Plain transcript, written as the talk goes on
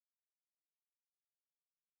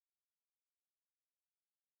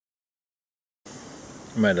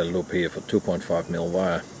Made a loop here for 2.5mm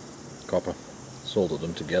wire, copper, soldered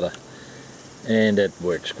them together, and that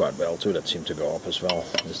works quite well too. That seemed to go up as well.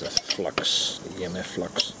 There's the flux, the EMF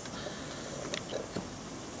flux.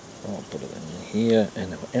 I'll put it in here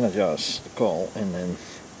and energize the coil, and then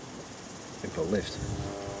it will lift.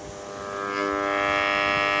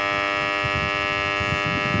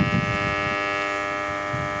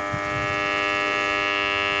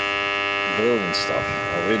 Brilliant stuff.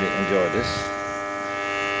 I really enjoy this.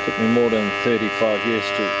 Took me more than 35 years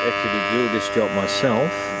to actually do this job myself,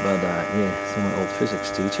 but yeah, through my old physics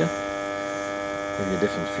teacher. Give you a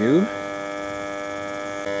different view.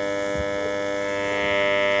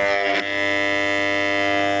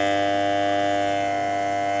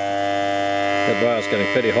 That wire is getting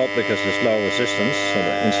pretty hot because there's low resistance, so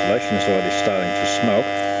the insulation is already starting to smoke.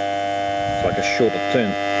 It's like a shorter turn.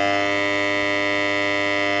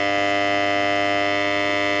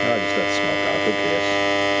 I just let the smoke out, who cares?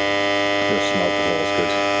 The smoke is always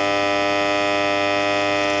good.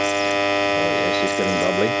 Oh yes, it's getting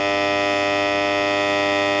bubbly.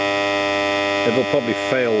 It will probably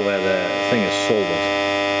fail where the thing is soldered.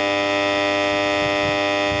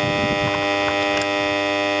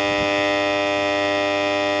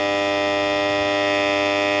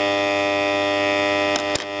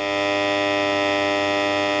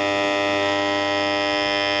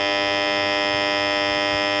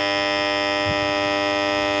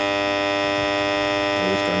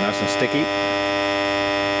 Nice and sticky. Good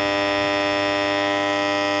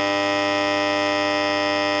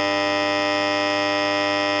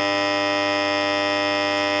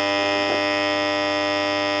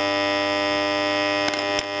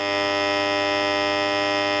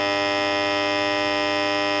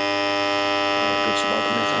smoke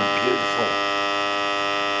emitter, beautiful.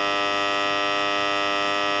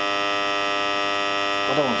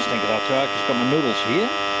 I don't want to stink it out too hard because I've got my noodles here.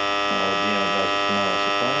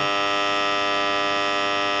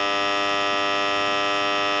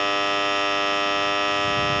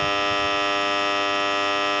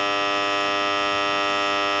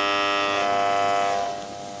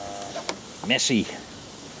 Messy.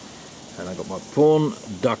 And I got my prawn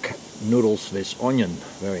duck noodles with onion.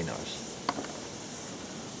 Very nice.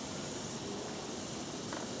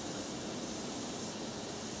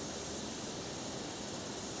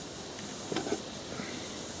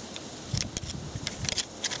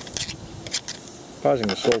 Surprising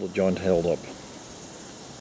the solder joint held up.